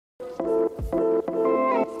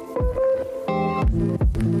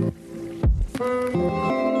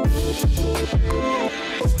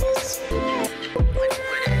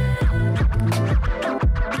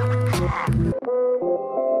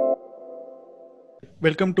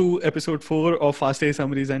Welcome to episode 4 of fast.ai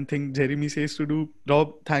summaries, and thing Jeremy says to do.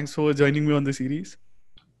 Rob, thanks for joining me on the series.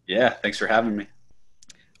 Yeah, thanks for having me.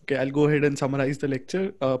 Okay, I'll go ahead and summarize the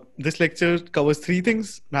lecture. This lecture covers 3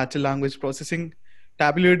 things: natural language processing,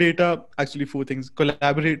 tabular data, actually 4 things: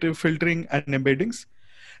 collaborative filtering, and embeddings.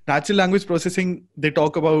 Natural language processing, they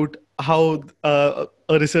talk about how a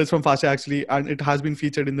research from fast.ai actually, and it has been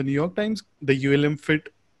featured in the New York Times, the ULM fit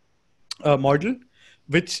model,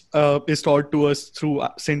 which is taught to us through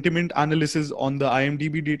sentiment analysis on the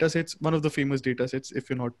IMDb datasets, one of the famous datasets if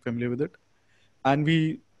you're not familiar with it. And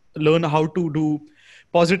we learn how to do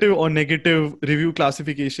positive or negative review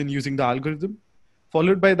classification using the algorithm.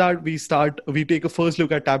 Followed by that, we take a first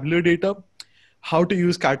look at tabular data, how to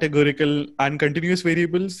use categorical and continuous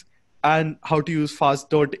variables, and how to use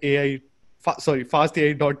fast.ai,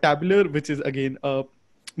 fast.ai.tabular, which is again a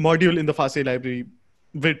module in the fast.ai library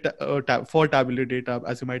with for tabular data,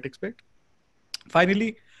 as you might expect.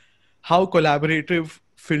 Finally, how collaborative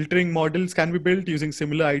filtering models can be built using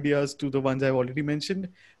similar ideas to the ones I've already mentioned.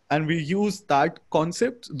 And we use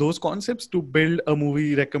those concepts to build a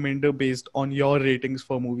movie recommender based on your ratings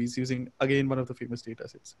for movies using, again, one of the famous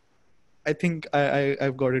datasets. I think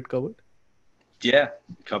I've got it covered. Yeah,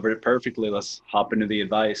 covered it perfectly. Let's hop into the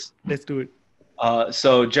advice. Let's do it.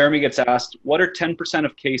 So Jeremy gets asked, what are 10%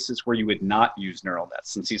 of cases where you would not use neural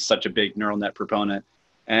nets, since he's such a big neural net proponent?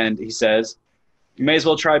 And he says, you may as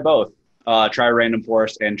well try both. Try a random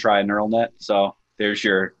forest and try a neural net. So there's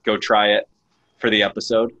your go try it for the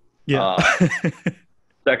episode. Yeah.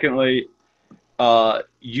 Secondly,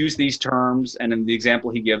 use these terms, and in the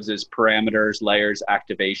example he gives is parameters, layers,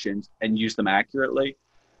 activations, and use them accurately.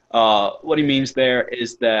 What he means there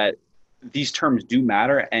is that these terms do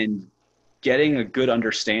matter, and getting a good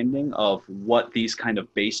understanding of what these kind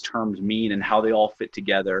of base terms mean and how they all fit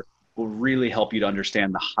together will really help you to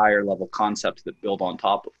understand the higher level concepts that build on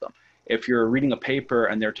top of them. If you're reading a paper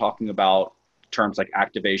and they're talking about terms like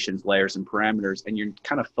activations, layers, and parameters, and you're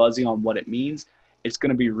kind of fuzzy on what it means, it's going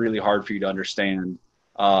to be really hard for you to understand,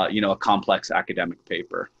 a complex academic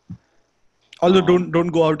paper. Although don't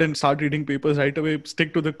go out and start reading papers right away.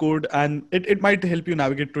 Stick to the code, and it might help you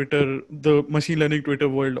navigate Twitter, the machine learning Twitter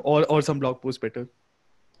world, or some blog posts better.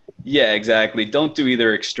 Yeah, exactly. Don't do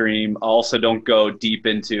either extreme. Also, don't go deep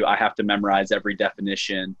into I have to memorize every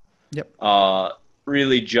definition. Yep.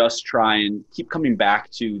 Really just try and keep coming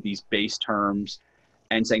back to these base terms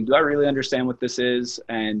and saying, do I really understand what this is?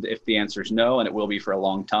 And if the answer is no, and it will be for a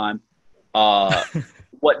long time,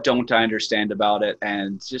 what don't I understand about it?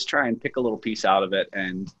 And just try and pick a little piece out of it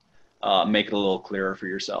and make it a little clearer for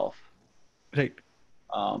yourself. Right.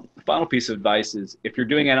 The final piece of advice is, if you're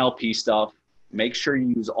doing NLP stuff, make sure you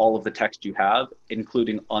use all of the text you have,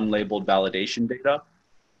 including unlabeled validation data,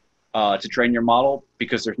 to train your model,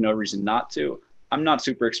 because there's no reason not to. I'm not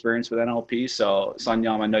super experienced with NLP, so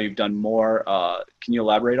Sanyam, I know you've done more. Can you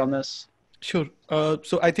elaborate on this? Sure.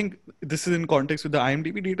 So I think this is in context with the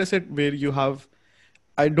IMDb dataset, where you have,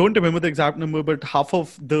 I don't remember the exact number, but half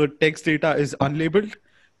of the text data is unlabeled.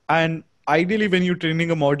 And ideally, when you're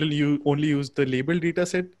training a model, you only use the labeled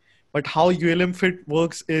dataset. But how ULM fit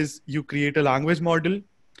works is you create a language model.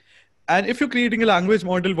 And if you're creating a language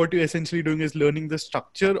model, what you're essentially doing is learning the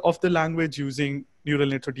structure of the language using neural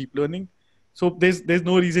nets or deep learning. So there's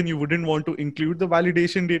no reason you wouldn't want to include the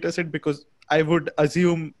validation dataset, because I would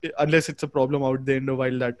assume, unless it's a problem out there in the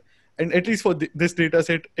wild, that, and at least for this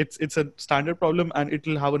dataset, it's a standard problem and it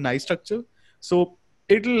will have a nice structure. So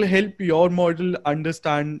it will help your model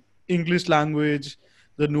understand English language,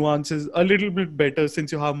 the nuances a little bit better,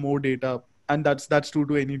 since you have more data, and that's true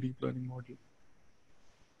to any deep learning model.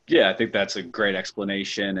 Yeah, I think that's a great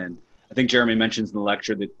explanation, and I think Jeremy mentions in the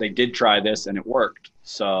lecture that they did try this and it worked.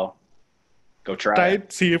 So go try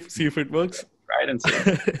it. See if it works. Try it and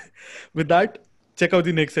see. With that, check out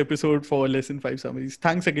the next episode for Lesson 5 summaries.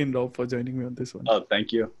 Thanks again, Rob, for joining me on this one. Oh,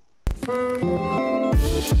 thank you.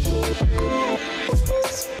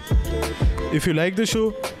 If you like the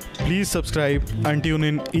show, please subscribe and tune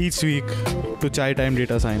in each week to Chai Time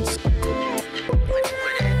Data Science.